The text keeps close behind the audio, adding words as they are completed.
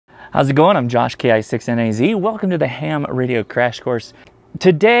How's it going? I'm Josh, KI6NAZ. Welcome to the Ham Radio Crash Course.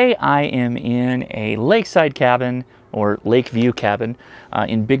 Today I am in a lakeside cabin, or lake view cabin,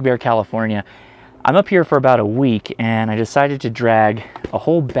 in Big Bear, California. I'm up here for about a week and I decided to drag a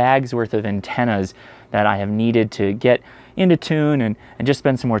whole bag's worth of antennas that I have needed to get into tune and just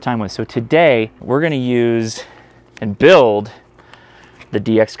spend some more time with. So today we're going to use and build the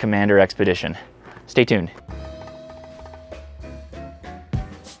DXCommander Expedition. Stay tuned.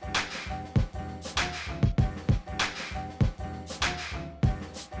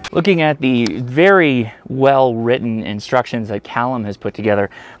 Looking at the very well-written instructions that Callum has put together,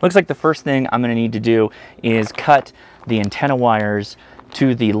 looks like the first thing I'm going to need to do is cut the antenna wires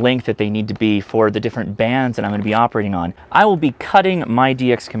to the length that they need to be for the different bands that I'm going to be operating on. I will be cutting my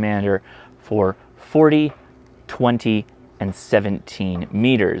DXCommander for 40, 20, and 17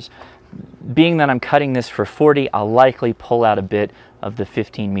 meters. Being that I'm cutting this for 40, I'll likely pull out a bit of the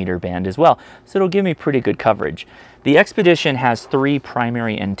 15-meter band as well, so it'll give me pretty good coverage. The Expedition has 3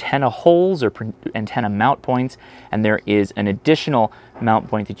 primary antenna holes or antenna mount points, and there is an additional mount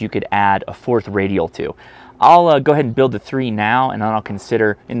point that you could add a 4th radial to. I'll go ahead and build the 3 now, and then I'll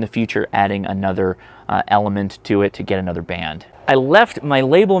consider in the future adding another element to it to get another band. I left my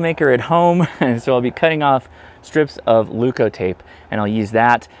label maker at home, and so I'll be cutting off strips of Leuco tape, and I'll use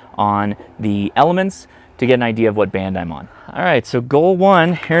that on the elements to get an idea of what band I'm on. All right, so goal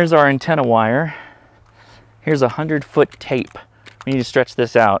 1, here's our antenna wire. Here's 100-foot tape. We need to stretch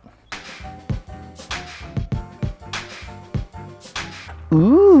this out.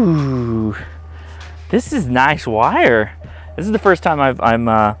 Ooh, this is nice wire. This is the first time I'm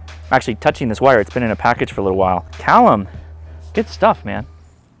actually touching this wire. It's been in a package for a little while. Callum, good stuff, man.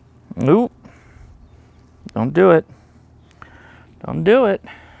 Oop, don't do it. Don't do it.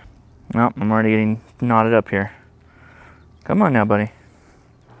 No, I'm already getting knotted up here. Come on now, buddy.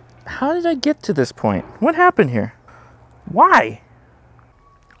 How did I get to this point? What happened here? Why?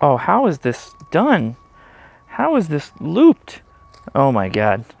 Oh, how is this done? How is this looped? Oh my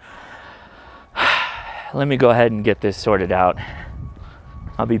God. Let me go ahead and get this sorted out.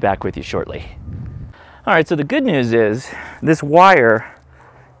 I'll be back with you shortly. All right, so the good news is this wire,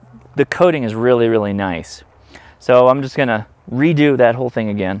 the coating is really, really nice. So I'm just gonna redo that whole thing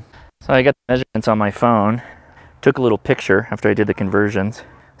again. So I got the measurements on my phone, took a little picture after I did the conversions.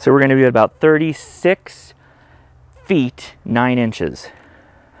 So we're going to be at about 36 feet, 9 inches.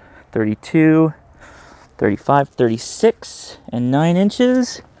 32, 35, 36, and 9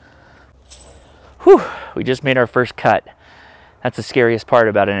 inches. Whew, we just made our first cut. That's the scariest part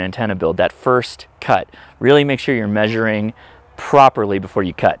about an antenna build, that first cut. Really make sure you're measuring properly before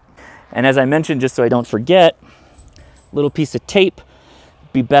you cut. And as I mentioned, just so I don't forget, little piece of tape.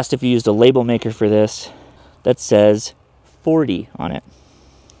 Be best if you used a label maker for this that says 40 on it.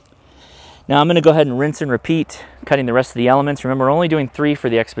 Now I'm going to go ahead and rinse and repeat, cutting the rest of the elements. Remember, we're only doing 3 for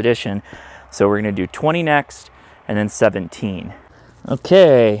the Expedition, so we're going to do 20 next, and then 17.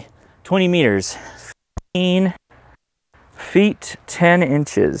 Okay, 20 meters, 15 feet, 10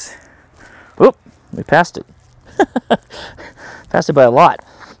 inches. Whoop, we passed it. Passed it by a lot.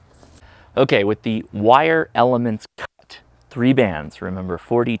 Okay, with the wire elements cut, 3 bands, remember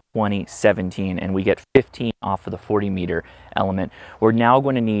 40, 20, 17, and we get 15 off of the 40-meter element. We're now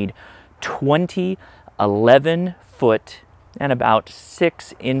going to need 20 11-foot and about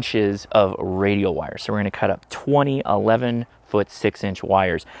 6 inches of radial wire. So we're going to cut up 20 11-foot 6-inch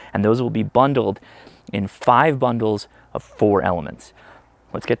wires, and those will be bundled in 5 bundles of 4 elements.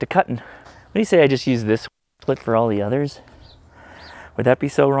 Let's get to cutting. What do you say I just use this split for all the others? Would that be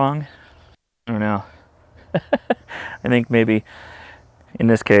so wrong? I don't know. I think maybe in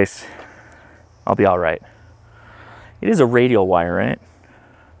this case I'll be all right. It is a radial wire, right?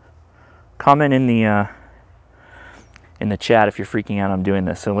 Comment in the chat if you're freaking out I'm doing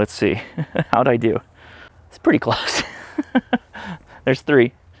this. So let's see. How'd I do? It's pretty close. There's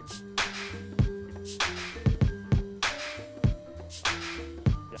 3.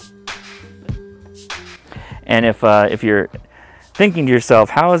 And if you're thinking to yourself,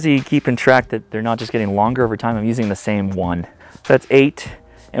 how is he keeping track that they're not just getting longer over time? I'm using the same one. So that's 8.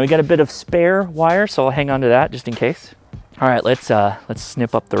 And we got a bit of spare wire, so I'll hang on to that just in case. All right, let's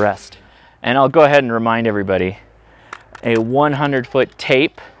snip up the rest. And I'll go ahead and remind everybody, a 100-foot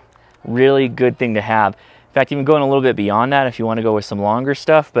tape, really good thing to have. In fact, even going a little bit beyond that if you want to go with some longer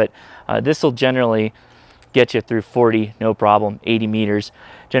stuff, but this will generally get you through 40, no problem. 80 meters,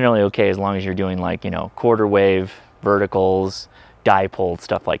 generally okay as long as you're doing, like, you know, quarter wave, verticals, dipole,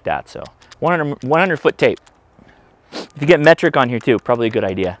 stuff like that. So 100-foot tape. If you get metric on here too, probably a good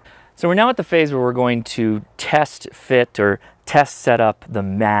idea. So we're now at the phase where we're going to test fit or test set up the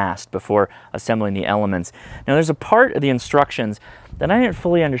mast before assembling the elements. Now there's a part of the instructions that I didn't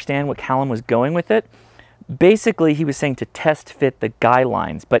fully understand what Callum was going with it. Basically, he was saying to test fit the guy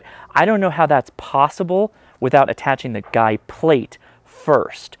lines, but I don't know how that's possible without attaching the guy plate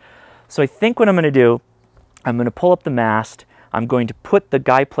first. So I think what I'm going to do, I'm going to pull up the mast, I'm going to put the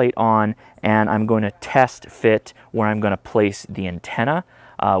guy plate on, and I'm going to test fit where I'm going to place the antenna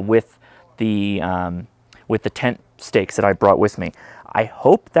with the tent stakes that I brought with me. I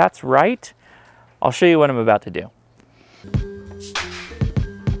hope that's right. I'll show you what I'm about to do.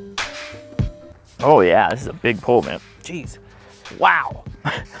 Oh yeah, this is a big pole, man. Jeez. Wow.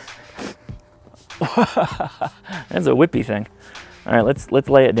 That's a whippy thing. All right, let's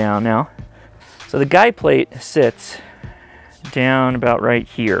lay it down now. So the guy plate sits down about right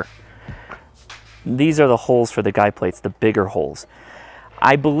here. These are the holes for the guy plates, the bigger holes.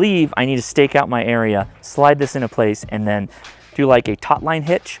 I believe I need to stake out my area, slide this into place, and then do like a taut line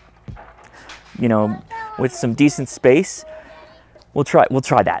hitch, you know, with some decent space. We'll try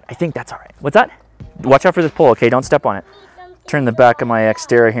that. I think that's all right. What's that? Watch out for this pole, okay? Don't step on it. Turn the back of my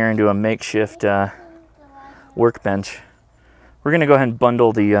Xterra here into a makeshift workbench. We're gonna go ahead and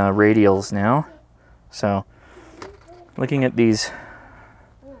bundle the radials now. So, looking at these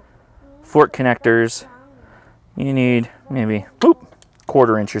fork connectors, you need maybe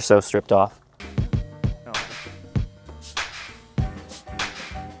quarter inch or so stripped off.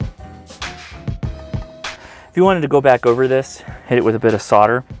 If you wanted to go back over this, hit it with a bit of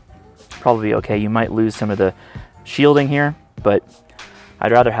solder, probably be okay. You might lose some of the shielding here, but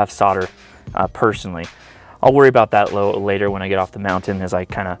I'd rather have solder personally. I'll worry about that later when I get off the mountain as I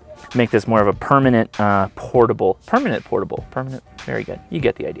kind of make this more of a permanent portable, very good. You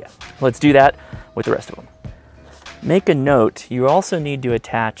get the idea. Let's do that with the rest of them. Make a note, you also need to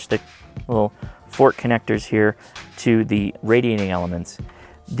attach the little fork connectors here to the radiating elements.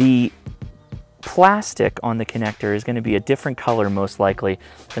 The plastic on the connector is going to be a different color most likely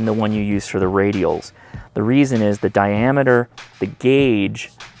than the one you use for the radials. The reason is the diameter, the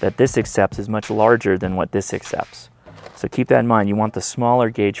gauge that this accepts is much larger than what this accepts. So keep that in mind. You want the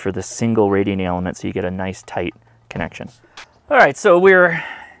smaller gauge for the single radiating element so you get a nice tight connection. All right, so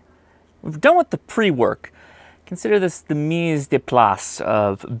we've done with the pre-work. Consider this the mise de place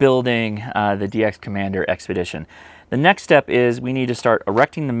of building the DXCommander expedition. The next step is we need to start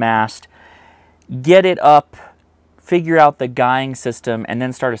erecting the mast, get it up, figure out the guying system, and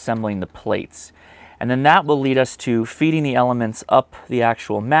then start assembling the plates. And then that will lead us to feeding the elements up the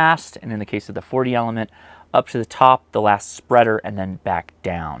actual mast, and in the case of the 40 element, up to the top, the last spreader, and then back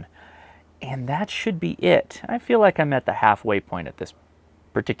down. And that should be it. I feel like I'm at the halfway point at this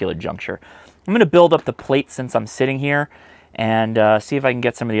particular juncture. I'm going to build up the plate since I'm sitting here and see if I can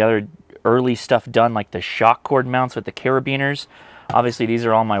get some of the other early stuff done, like the shock cord mounts with the carabiners. Obviously, these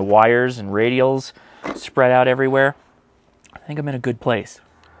are all my wires and radials spread out everywhere. I think I'm in a good place.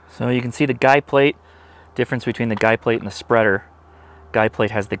 So you can see the guy plate, difference between the guy plate and the spreader. Guy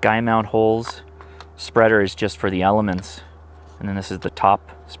plate has the guy mount holes. Spreader is just for the elements. And then this is the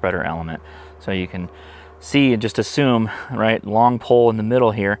top spreader element. So you can see and just assume, right, long pole in the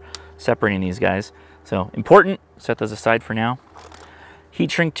middle here, separating these guys. So important, set those aside for now.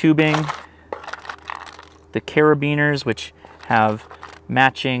 Heat shrink tubing, the carabiners, which have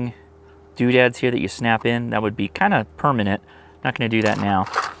matching doodads here that you snap in. That would be kind of permanent. Not going to do that now.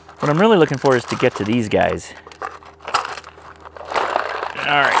 What I'm really looking for is to get to these guys.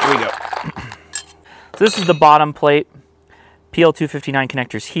 All right, here we go. So this is the bottom plate. PL259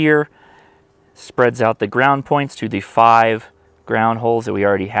 connectors here. Spreads out the ground points to the 5 ground holes that we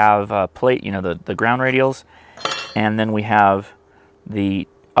already have plate, you know, the ground radials. And then we have the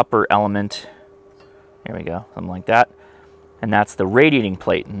upper element. There we go, something like that. And that's the radiating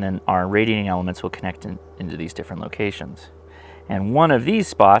plate. And then our radiating elements will connect into these different locations. And one of these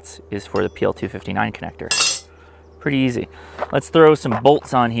spots is for the PL259 connector. Pretty easy. Let's throw some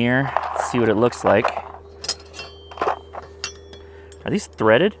bolts on here, see what it looks like. Are these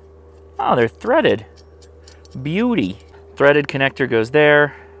threaded? Oh, they're threaded. Beauty. Threaded connector goes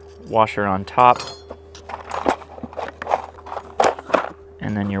there, washer on top,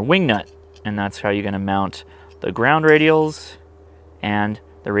 and then your wing nut. And that's how you're going to mount the ground radials and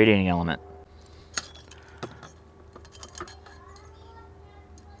the radiating element.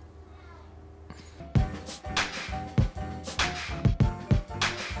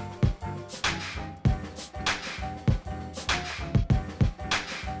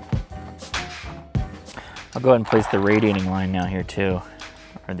 I'll go ahead and place the radiating line now here too,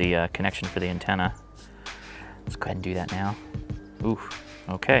 or the connection for the antenna. Let's go ahead and do that now. Ooh,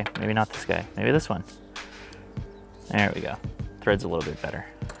 okay, maybe not this guy, maybe this one. There we go. threads a little bit better.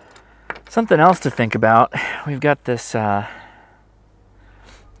 Something else to think about, we've got this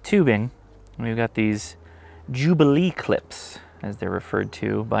tubing. We've got these Jubilee clips, as they're referred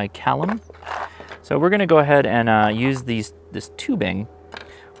to by Callum. So we're gonna go ahead and use this tubing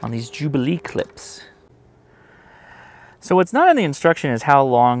on these Jubilee clips. So what's not in the instruction is how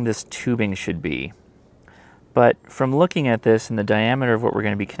long this tubing should be. But from looking at this and the diameter of what we're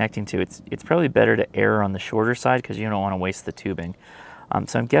going to be connecting to, it's probably better to err on the shorter side because you don't want to waste the tubing.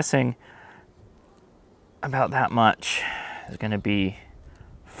 So I'm guessing about that much is going to be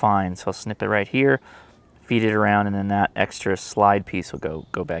fine. So I'll snip it right here, feed it around, and then that extra slide piece will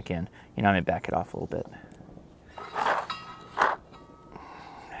go back in. You know, I'm going to back it off a little bit.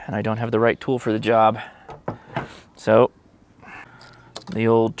 And I don't have the right tool for the job. So the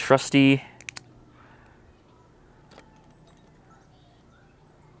old trusty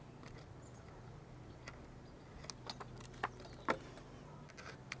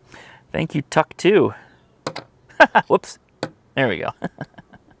thank you, Tuck 2. Whoops. There we go.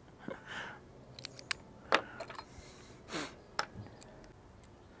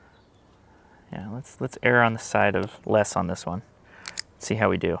 Yeah, let's err on the side of less on this one. Let's see how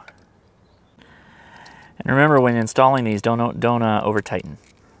we do. And remember, when installing these, don't over tighten.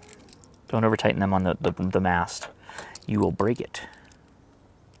 Don't over tighten them on the mast. You will break it.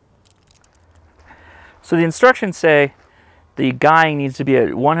 So the instructions say the guying needs to be at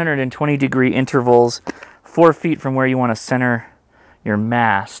 120-degree intervals, 4 feet from where you want to center your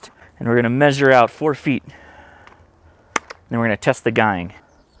mast. And we're going to measure out 4 feet. Then we're going to test the guying.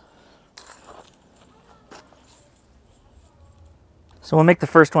 So we'll make the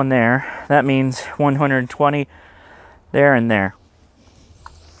first one there. That means 120 there and there.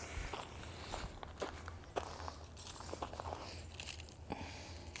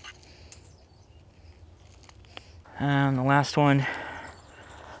 And the last one,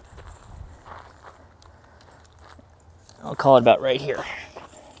 I'll call it about right here.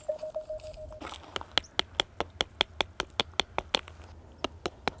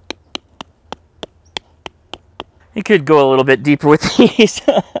 You could go a little bit deeper with these.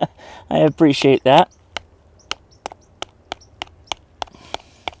 I appreciate that.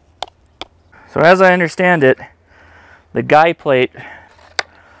 So as I understand it, the guy plate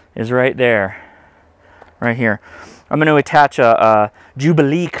is right there, right here. I'm going to attach a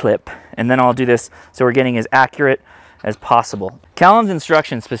Jubilee clip, and then I'll do this so we're getting as accurate as possible. Callum's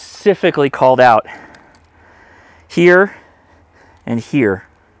instructions specifically called out here and here.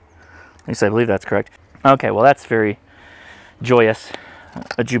 At least I believe that's correct. Okay, well that's very joyous,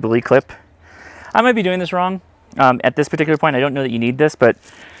 a Jubilee clip. I might be doing this wrong. At this particular point, I don't know that you need this, but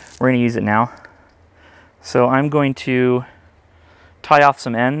we're going to use it now. So I'm going to tie off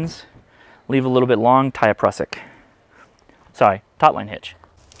some ends, leave a little bit long, tie a prusik. Sorry, taut line hitch.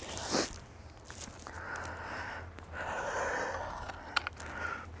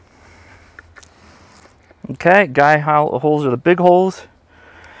 Okay, guy holes are the big holes.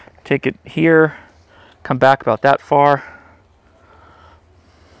 Take it here. Come back about that far,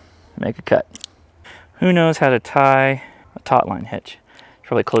 make a cut. Who knows how to tie a taut line hitch?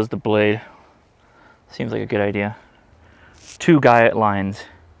 Probably close the blade. Seems like a good idea. 2 guy lines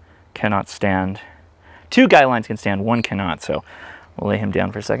cannot stand. 2 guy lines can stand, 1 cannot, so we'll lay him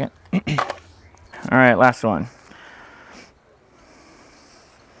down for a second. All right, last one.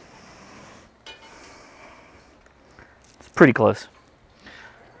 It's pretty close.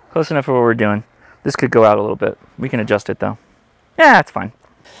 Close enough for what we're doing. This could go out a little bit. We can adjust it though. Yeah, it's fine.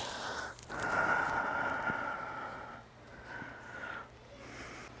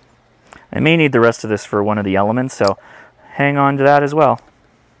 I may need the rest of this for one of the elements, so hang on to that as well.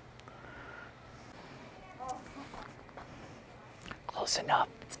 Close enough.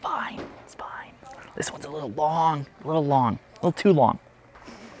 It's fine. It's fine. This one's a little long, a little too long.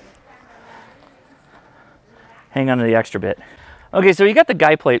 Hang on to the extra bit. Okay, so you got the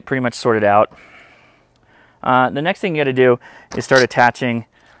guy plate pretty much sorted out. The next thing you got to do is start attaching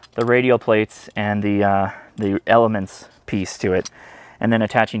the radial plates and the elements piece to it, and then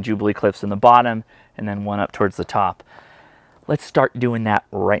attaching Jubilee clips in the bottom and then one up towards the top. Let's start doing that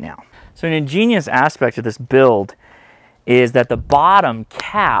right now. So an ingenious aspect of this build is that the bottom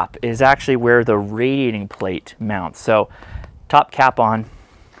cap is actually where the radiating plate mounts. So top cap on,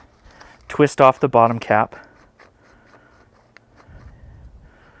 twist off the bottom cap,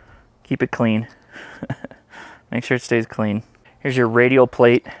 keep it clean. Make sure it stays clean. Here's your radial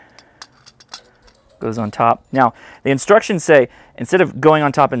plate. Goes on top. Now, the instructions say, instead of going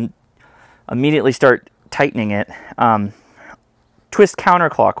on top and immediately start tightening it, twist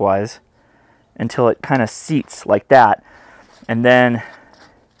counterclockwise until it kind of seats like that. and then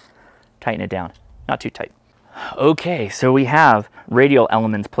tighten it down. Not too tight. Okay, so we have radial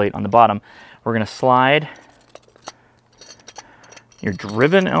elements plate on the bottom. We're going to slide your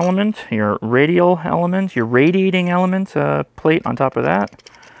driven element, your radial element, your radiating element plate on top of that.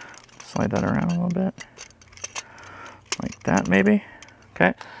 Slide that around a little bit. Like that maybe.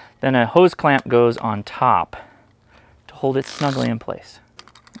 Okay. Then a hose clamp goes on top to hold it snugly in place.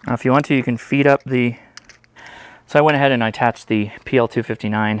 Now if you want to, you can feed up the... So I went ahead and I attached the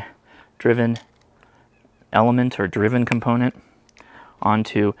PL259 driven element or driven component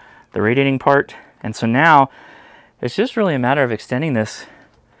onto the radiating part. And so now it's just really a matter of extending this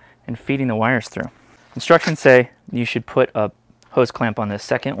and feeding the wires through. Instructions say you should put a hose clamp on the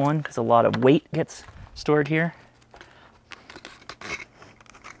second one because a lot of weight gets stored here.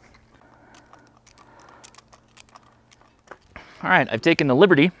 All right, I've taken the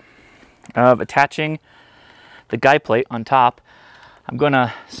liberty of attaching the guy plate on top. I'm going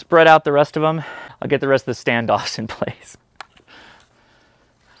to spread out the rest of them. I'll get the rest of the standoffs in place.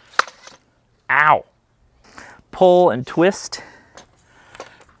 Ow! Pull and twist.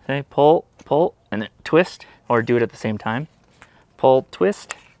 Okay, pull, pull, and then twist, or do it at the same time. Pull,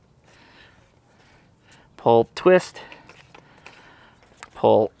 twist. Pull, twist.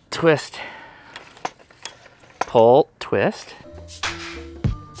 Pull, twist. Pull, twist.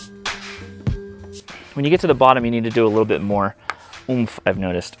 When you get to the bottom, you need to do a little bit more oomph, I've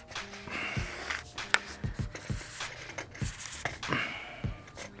noticed.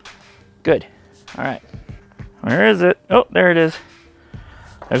 Good. All right. Where is it? Oh, there it is.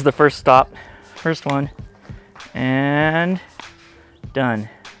 There's the first stop. First one. And done.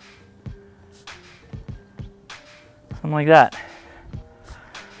 Something like that.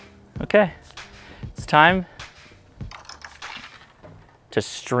 Okay. It's time to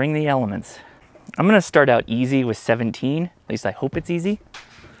string the elements. I'm going to start out easy with 17. At least I hope it's easy.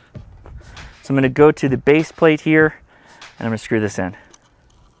 So I'm going to go to the base plate here and I'm going to screw this in.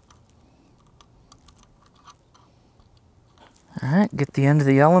 All right, get the end of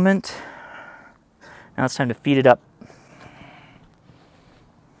the element. Now it's time to feed it up.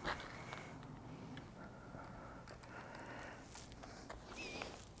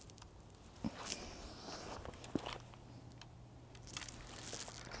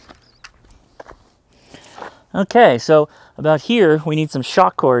 Okay, so about here, we need some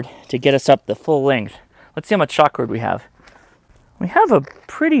shock cord to get us up the full length. Let's see how much shock cord we have. We have a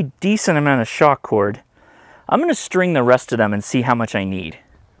pretty decent amount of shock cord. I'm going to string the rest of them and see how much I need.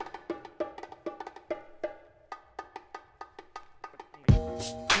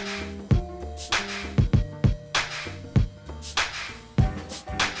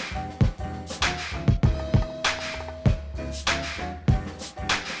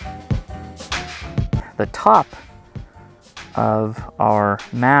 The top of our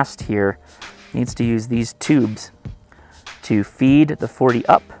mast here needs to use these tubes to feed the 40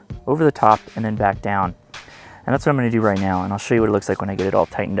 up over the top and then back down. And that's what I'm going to do right now, and I'll show you what it looks like when I get it all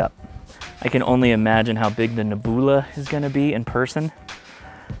tightened up. I can only imagine how big the nebula is going to be in person.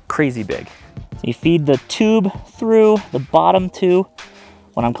 Crazy big. So you feed the tube through the bottom two,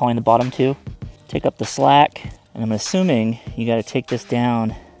 what I'm calling the bottom two. Take up the slack, and I'm assuming you got to take this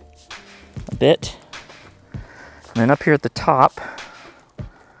down a bit. And then up here at the top,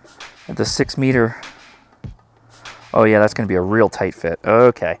 at the 6 meter, oh yeah, that's going to be a real tight fit.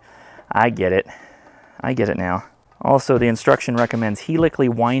 Okay, I get it. I get it now. Also, the instruction recommends helically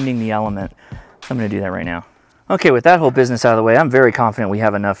winding the element. So I'm going to do that right now. Okay, with that whole business out of the way, I'm very confident we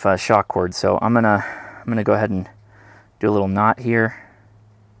have enough shock cord. So I'm gonna go ahead and do a little knot here.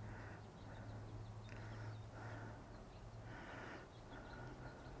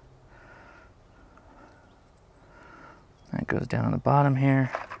 That goes down on the bottom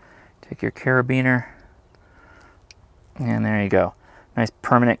here. Take your carabiner, and there you go. Nice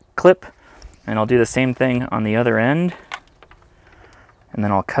permanent clip. And I'll do the same thing on the other end, and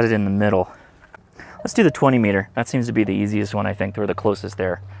then I'll cut it in the middle. Let's do the 20 meter. That seems to be the easiest one, I think. We're the closest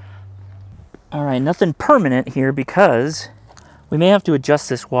there. All right, nothing permanent here because we may have to adjust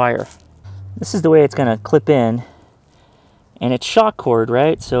this wire. This is the way it's gonna clip in, and it's shock cord,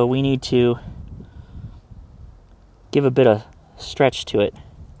 right? So we need to give a bit of stretch to it.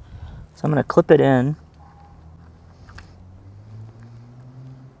 So I'm gonna clip it in.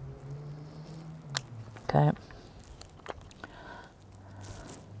 Okay.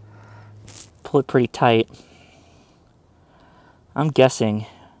 Pull it pretty tight. I'm guessing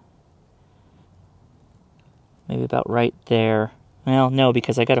maybe about right there. Well, no,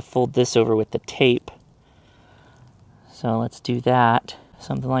 because I got to fold this over with the tape. So let's do that.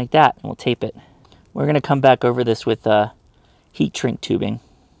 Something like that, and we'll tape it. We're going to come back over this with heat shrink tubing.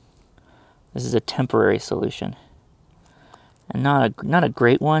 This is a temporary solution, and not a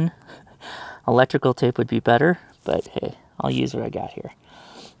great one. Electrical tape would be better, but hey, I'll use what I got here.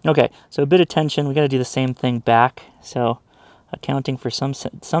 Okay, so a bit of tension. We got to do the same thing back. So accounting for some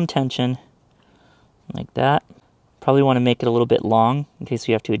tension like that. Probably want to make it a little bit long in case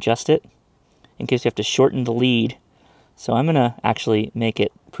you have to adjust it, in case you have to shorten the lead. So I'm going to actually make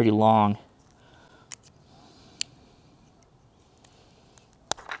it pretty long.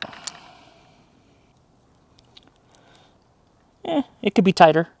 It could be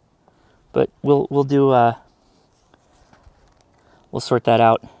tighter, but we'll sort that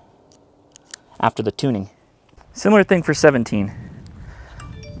out after the tuning. Similar thing for 17.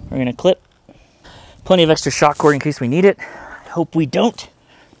 We're going to clip. Plenty of extra shock cord in case we need it. I hope we don't.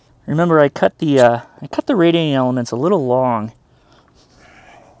 Remember, I cut the radiating elements a little long.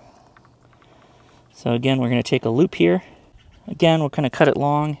 So again, we're going to take a loop here. Again, we'll kind of cut it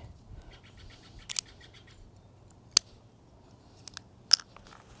long.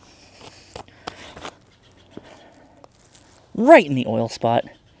 Right in the oil spot.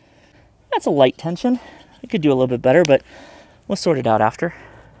 That's a light tension. I could do a little bit better, but we'll sort it out after.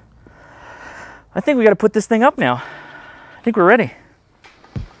 I think we got to put this thing up now. I think we're ready.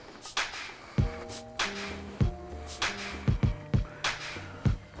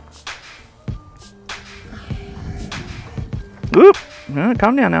 Whoop!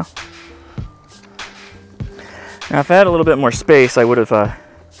 Calm down now. Now, if I had a little bit more space, I would have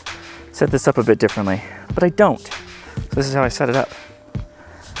set this up a bit differently, but I don't. So this is how I set it up.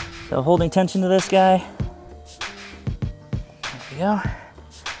 So holding tension to this guy. There we go.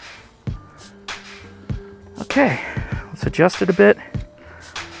 Okay, let's adjust it a bit.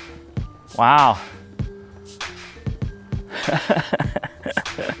 Wow.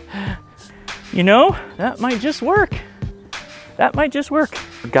 You know, that might just work. That might just work.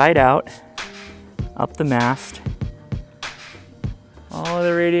 Guide out, up the mast. All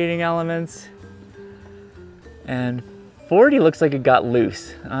the radiating elements. And 40 looks like it got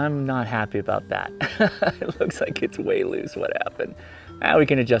loose. I'm not happy about that. It looks like it's way loose. What happened? We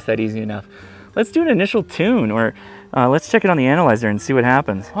can adjust that easy enough. Let's do an initial tune, or let's check it on the analyzer and see what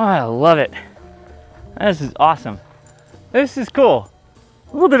happens. Oh, I love it. This is awesome. This is cool.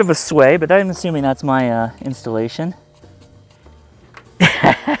 A little bit of a sway, but I'm assuming that's my installation.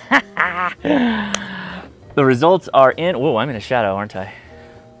 The results are in. Whoa, I'm in a shadow, aren't I?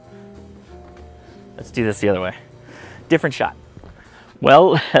 Let's do this the other way. Different shot.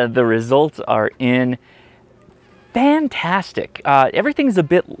 Well, the results are in. Fantastic. Everything's a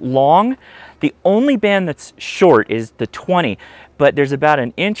bit long. The only band that's short is the 20, but there's about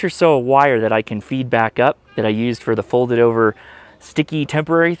an inch or so of wire that I can feed back up that I used for the folded over sticky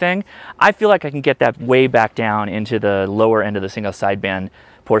temporary thing. I feel like I can get that way back down into the lower end of the single sideband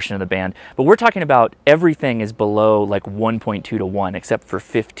portion of the band. But we're talking about everything is below like 1.2 to 1 except for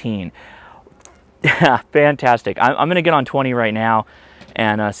 15. Fantastic. I'm going to get on 20 right now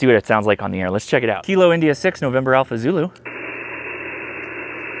and see what it sounds like on the air. Let's check it out. Kilo India 6, November Alpha Zulu. Come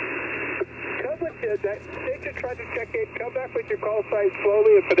with you. That station tried to check in. Come back with your call sign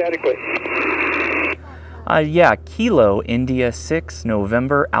slowly and phonetically. Yeah, Kilo India 6,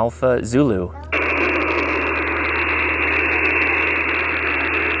 November Alpha Zulu.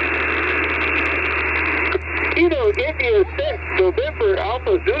 Kilo India 6, November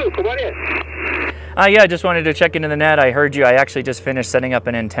Alpha Zulu. Come on in. Yeah, I just wanted to check into the net. I heard you. I actually just finished setting up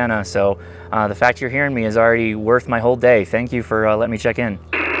an antenna, so the fact you're hearing me is already worth my whole day. Thank you for letting me check in.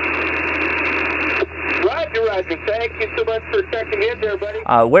 Roger, Roger. Thank you so much for checking in there, buddy.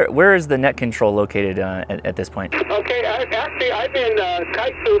 Where is the net control located at this point? Okay, I'm in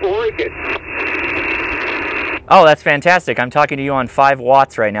Kitesurf, Oregon. Oh, that's fantastic. I'm talking to you on 5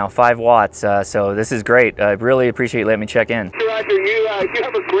 watts right now, 5 watts. So this is great. I really appreciate you letting me check in. Roger, you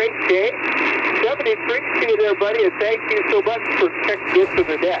have a great day. 73 to you there, buddy, and thank you so much for checking into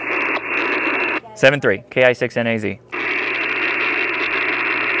the net. 7-3, KI6NAZ.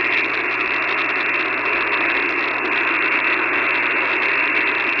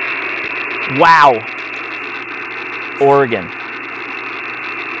 Wow. Oregon.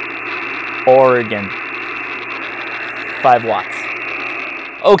 5 watts.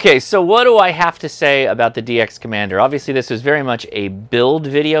 Okay, so what do I have to say about the DXCommander? Obviously, this is very much a build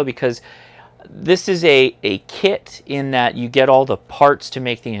video because this is a kit in that you get all the parts to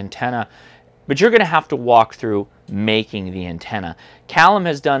make the antenna, but you're going to have to walk through making the antenna. Callum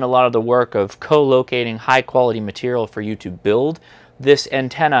has done a lot of the work of co-locating high-quality material for you to build this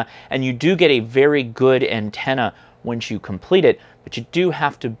antenna, and you do get a very good antenna once you complete it, but you do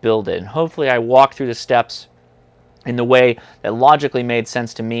have to build it. And hopefully I walk through the steps in the way that logically made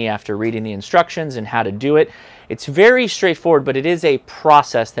sense to me after reading the instructions and how to do it. It's very straightforward, but it is a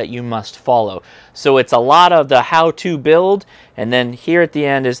process that you must follow. So it's a lot of the how-to build, and then here at the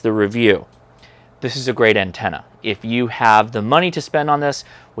end is the review. This is a great antenna. If you have the money to spend on this,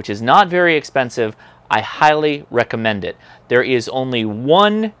 which is not very expensive, I highly recommend it. There is only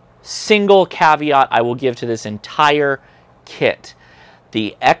one single caveat I will give to this entire kit.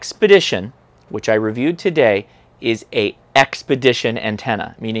 The Expedition, which I reviewed today, is a Expedition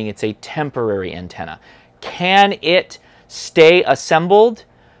antenna, meaning it's a temporary antenna. Can it stay assembled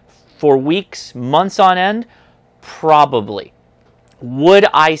for weeks, months on end? Probably. Would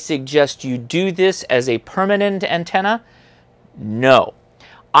I suggest you do this as a permanent antenna? No.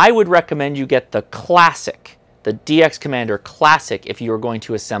 I would recommend you get the Classic, the DXCommander Classic, if you are going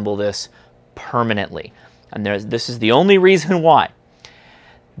to assemble this permanently. And this is the only reason why.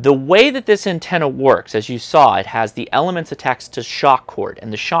 The way that this antenna works, as you saw, it has the elements attached to shock cord,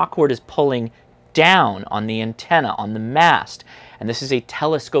 and the shock cord is pulling down on the antenna, on the mast. And this is a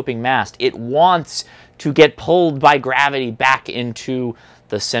telescoping mast. It wants to get pulled by gravity back into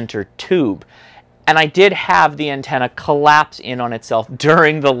the center tube. And I did have the antenna collapse in on itself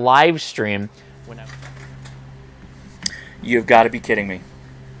during the live stream. You've got to be kidding me.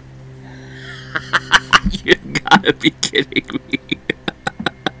 You've got to be kidding me.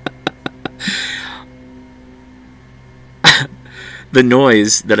 The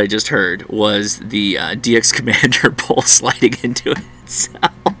noise that I just heard was the DXCommander pole sliding into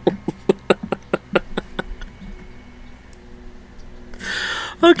itself.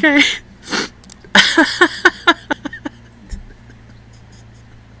 Okay.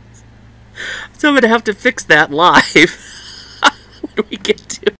 So I'm going to have to fix that live when we get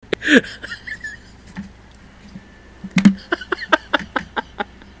to it.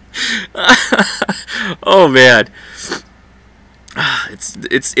 Oh man.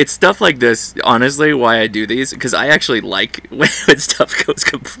 It's stuff like this, honestly, why I do these, because I actually like when stuff goes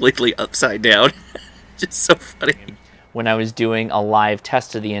completely upside down. Just so funny. When I was doing a live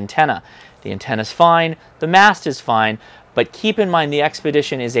test of the antenna's fine, the mast is fine, but keep in mind the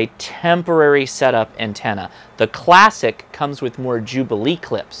Expedition is a temporary setup antenna. The Classic comes with more Jubilee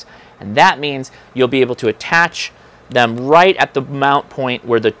clips, and that means you'll be able to attach them right at the mount point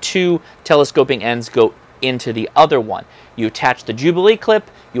where the two telescoping ends go into the other one. You attach the Jubilee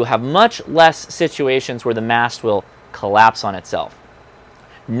clip, you'll have much less situations where the mast will collapse on itself.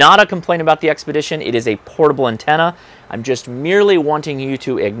 Not a complaint about the Expedition, it is a portable antenna. I'm just merely wanting you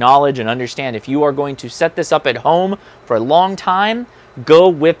to acknowledge and understand if you are going to set this up at home for a long time, go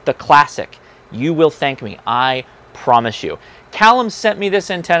with the Classic. You will thank me, I promise you. Callum sent me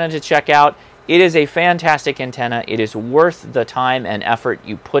this antenna to check out. It is a fantastic antenna. It is worth the time and effort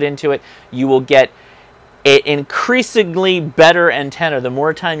you put into it. You will get an increasingly better antenna the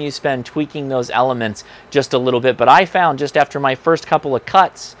more time you spend tweaking those elements just a little bit. But I found just after my first couple of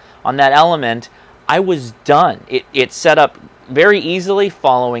cuts on that element, I was done. It set up very easily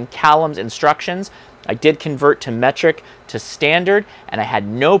following Callum's instructions. I did convert to metric to standard, and I had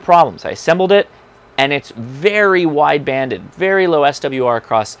no problems. I assembled it, and it's very wide banded, very low SWR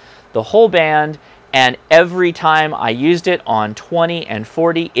across the whole band, and every time I used it on 20 and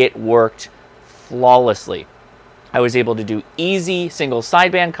 40, it worked flawlessly. I was able to do easy single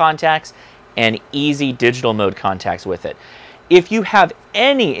sideband contacts and easy digital mode contacts with it. If you have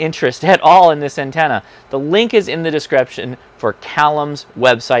any interest at all in this antenna, the link is in the description for Callum's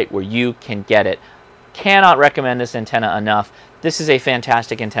website where you can get it. Cannot recommend this antenna enough. This is a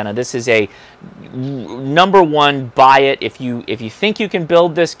fantastic antenna. This is a #1 buy it. If you think you can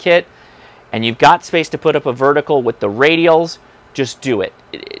build this kit and you've got space to put up a vertical with the radials, just do it.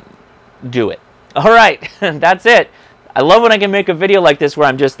 Do it. All right, that's it. I love when I can make a video like this where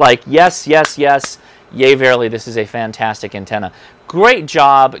I'm just like, yes, yes, yes, yay verily, this is a fantastic antenna. Great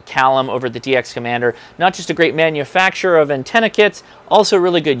job, Callum, over at the DXCommander. Not just a great manufacturer of antenna kits, also a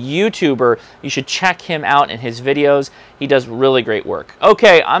really good YouTuber. You should check him out in his videos. He does really great work.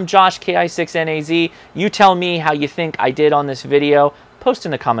 Okay, I'm Josh, KI6NAZ. You tell me how you think I did on this video. Post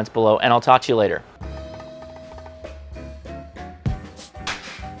in the comments below, and I'll talk to you later.